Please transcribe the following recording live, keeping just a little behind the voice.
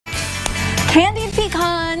Candied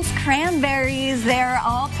pecans, cranberries, they're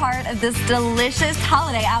all part of this delicious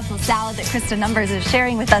holiday apple salad that Krista Numbers is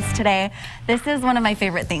sharing with us today. This is one of my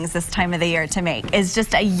favorite things this time of the year to make, is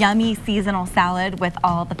just a yummy seasonal salad with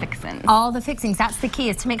all the fixins. All the fixings, that's the key,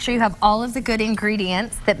 is to make sure you have all of the good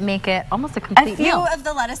ingredients that make it almost a complete meal. A few of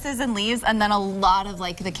the lettuces and leaves, and then a lot of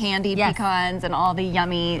like the candied pecans and all the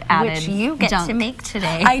yummy added Which you get junk. to make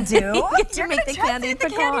today. I do. You get to make the candied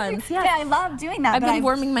pecans. Yeah, I love doing that. I've been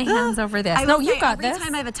warming my hands over this. No, you got this. Every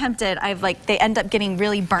time I've attempted, they end up getting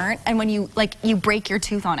really burnt, and when you you break your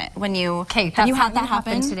tooth on it when you. Okay, have you had that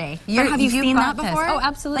happen today? Have you seen that before? Oh,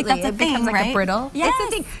 absolutely. Like that's a thing, becomes like a brittle. Yes. It's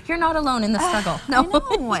a thing. You're not alone in the struggle. No,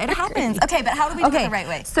 I know, it happens. Okay, but how do we do it the right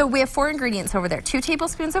way? So we have 4 ingredients over there. 2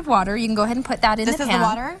 tablespoons of water. You can go ahead and put that in the pan. This is the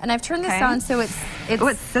water? And I've turned this on so it's it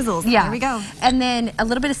sizzles. Yeah. There we go. And then a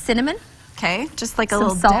little bit of cinnamon. Okay, just like a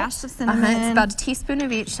little salt. dash of cinnamon. It's about a teaspoon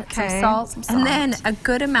of each. Some salt. And then a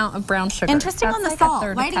good amount of brown sugar. Interesting on the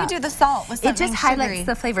salt. Why do you do the salt with something It just highlights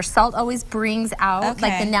the flavor. Salt always brings out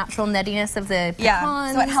like the natural nuttiness of the pecans.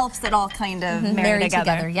 Yeah, so it helps it all kind of marry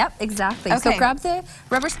together. Yep, exactly. So grab the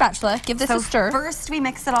rubber spatula, give this a stir. First we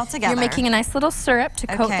mix it all together. You're making a nice little syrup to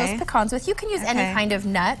coat those pecans with. You can use any kind of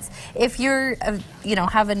nuts. If you're,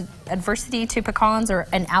 have an adversity to pecans or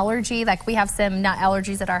an allergy, like we have some nut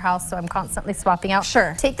allergies at our house, so I'm constantly swapping out.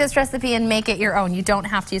 Sure. Take this recipe and make it your own. You don't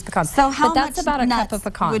have to use pecans. So how that's much about a cup of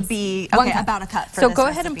pecans. Would be about a cup for So this go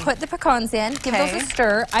ahead and put the pecans in. Give those a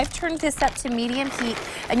stir. I've turned this up to medium heat,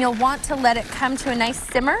 and you'll want to let it come to a nice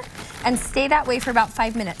simmer and stay that way for about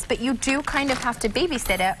 5 minutes. But you do kind of have to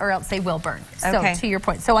babysit it, or else they will burn. So to your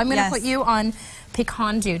point. So I'm going to put you on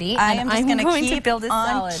pecan duty, and I'm going to build a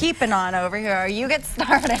salad. Keeping on over here. You get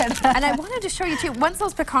started. And I wanted to show you too, once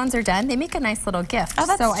those pecans are done, they make a nice little gift. Oh,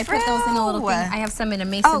 that's so I put those in a little thing. I have some in a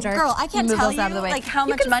mason jar. Oh, girl, I can't tell you like how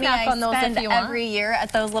much money I spend every year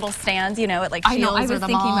at those little stands, at like Shields or the mall. I was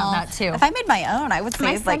thinking about that too. If I made my own, I would save.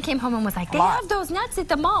 My son came home and was like, they have those nuts at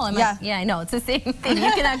the mall. I'm like, yeah, I know, it's the same thing.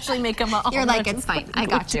 You can actually make them all. You're like, it's fine. I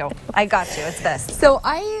got you. I got you. It's this. So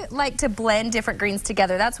I like to blend different greens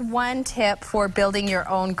together. That's one tip for building your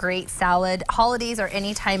own great salad, holidays or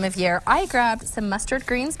any time of year. I grabbed some mustard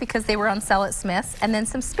greens because they were on sale at Smith's, and then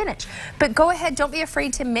some spinach. But go ahead, don't be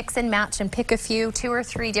afraid to mix and match and pick a few, 2 or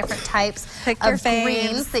 3 different types of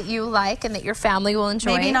greens that you like and that your family will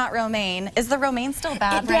enjoy. Maybe not romaine. Is the romaine still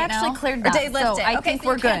bad right now? They actually cleared that, so I think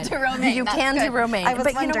we're good. You can do romaine.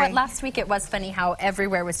 But you know what, last week it was funny how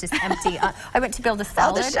everywhere was just empty. I went to build a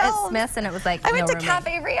salad at Smith's, and it was like, I went to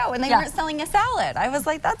Cafe Rio and they weren't selling a salad. I was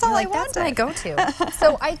like, that's all I wanted. That's my go-to.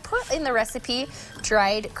 So I put in the recipe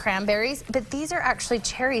dried cranberries, but these are actually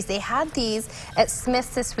cherries. They had these at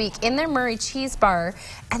Smith's this week in their Murray cheese bar,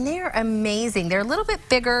 and they are amazing. They're a little bit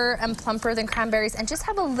bigger and plumper than cranberries and just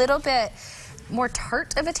have a little bit more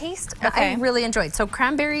tart of a taste. I really enjoyed. So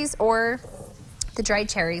cranberries or the dried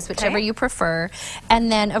cherries, whichever you prefer.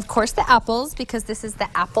 And then, of course, the apples, because this is the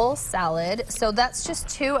apple salad. So that's just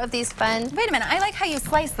 2 of these fun. Wait a minute, I like how you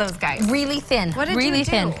slice those guys. Really thin. What did you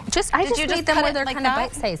do? I just made them where they're kind of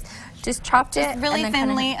bite-sized. Just chopped it really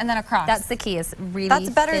thinly and then across. That's the key, is really That's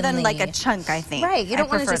better than like a chunk, I think. Right, you don't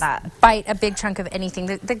want to just bite a big chunk of anything.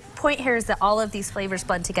 The point here is that all of these flavors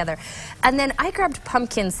blend together. And then I grabbed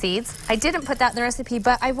pumpkin seeds. I didn't put that in the recipe,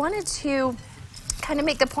 but I wanted to kind of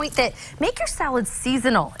make the point that make your salad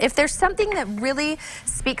seasonal. If there's something that really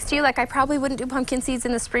speaks to you, like I probably wouldn't do pumpkin seeds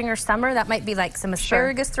in the spring or summer. That might be like some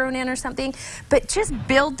asparagus thrown in or something. But just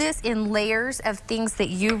build this in layers of things that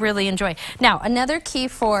you really enjoy. Now, another key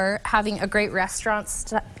for having a great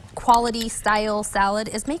restaurant quality style salad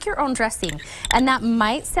is make your own dressing. And that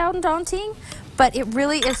might sound daunting, but it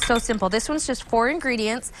really is so simple. This one's just 4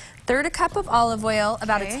 ingredients. 1/3 cup of olive oil,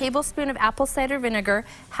 about a tablespoon of apple cider vinegar,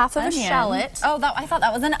 half of a shallot. Oh, I thought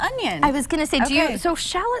that was an onion. I was going to say, so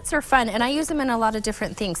shallots are fun, and I use them in a lot of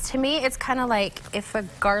different things. To me, it's kind of like if a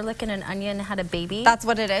garlic and an onion had a baby. That's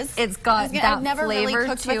what it is? It's got that I've never flavor really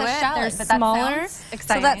cooked to with a shallot, They're but smaller. That sounds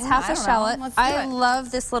exciting. So that's half a shallot. I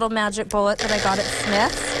love this little magic bullet that I got at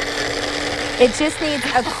Smith's. It just needs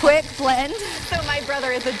a quick blend. So my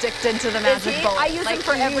brother is addicted to the magic bullet. I use them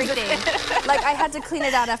for everything. Like I had to clean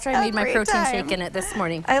it out after I made my protein shake in it this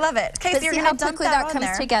morning. I love it. Okay, so you're how quickly that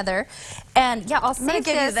comes together. And yeah, I'll save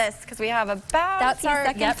give you this because we have about a few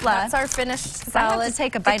seconds left. That's our finished salad. I have to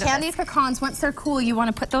take a bite of this. Candied pecans, once they're cool, you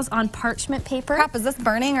want to put those on parchment paper. Crap, is this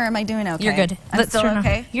burning or am I doing okay? You're good. I'm still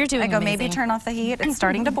okay? You're doing amazing. Maybe turn off the heat. It's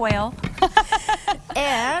starting to boil.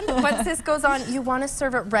 And once this goes on, you want to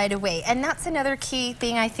serve it right away. And that's another key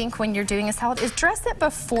thing, I think, when you're doing a salad, is dress it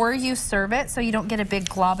before you serve it so you don't get a big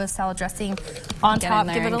glob of salad dressing on top.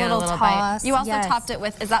 Give it a little toss. Bite. You also topped it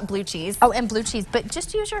with, is that blue cheese? Oh, and blue cheese. But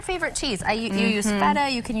just use your favorite cheese. You use feta,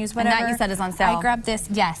 you can use whatever. And that you said is on sale. I grabbed this,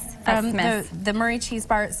 yes, from the Murray Cheese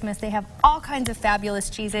Bar at Smith's. They have all kinds of fabulous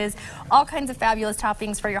cheeses, all kinds of fabulous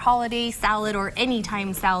toppings for your holiday salad or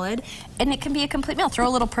anytime salad. And it can be a complete meal. Throw a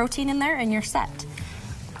little protein in there and you're set.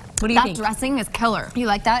 What do you think? That dressing is killer. You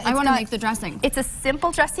like that? I want to make the dressing. It's a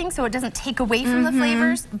simple dressing, so it doesn't take away from the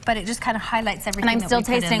flavors, but it just kind of highlights everything. And I'm still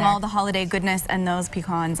tasting all the holiday goodness and those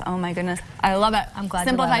pecans. Oh my goodness. I love it. I'm glad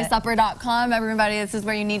you love it. SimplifySupper.com. Everybody, this is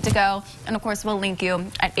where you need to go. And of course, we'll link you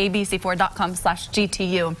at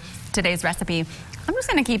abc4.com/GTU. Today's recipe. I'm just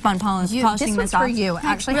going to keep on polishing this this off. for you.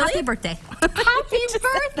 Actually, really? happy birthday. Happy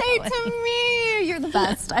birthday to me. You're the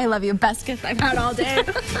best. I love you. Best gift I've had all day.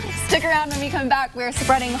 Stick around when we come back. We're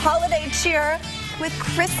spreading holiday cheer with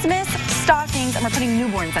Christmas stockings, and we're putting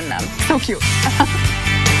newborns in them. So cute.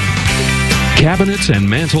 Cabinets and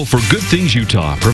mantle for Good Things Utah.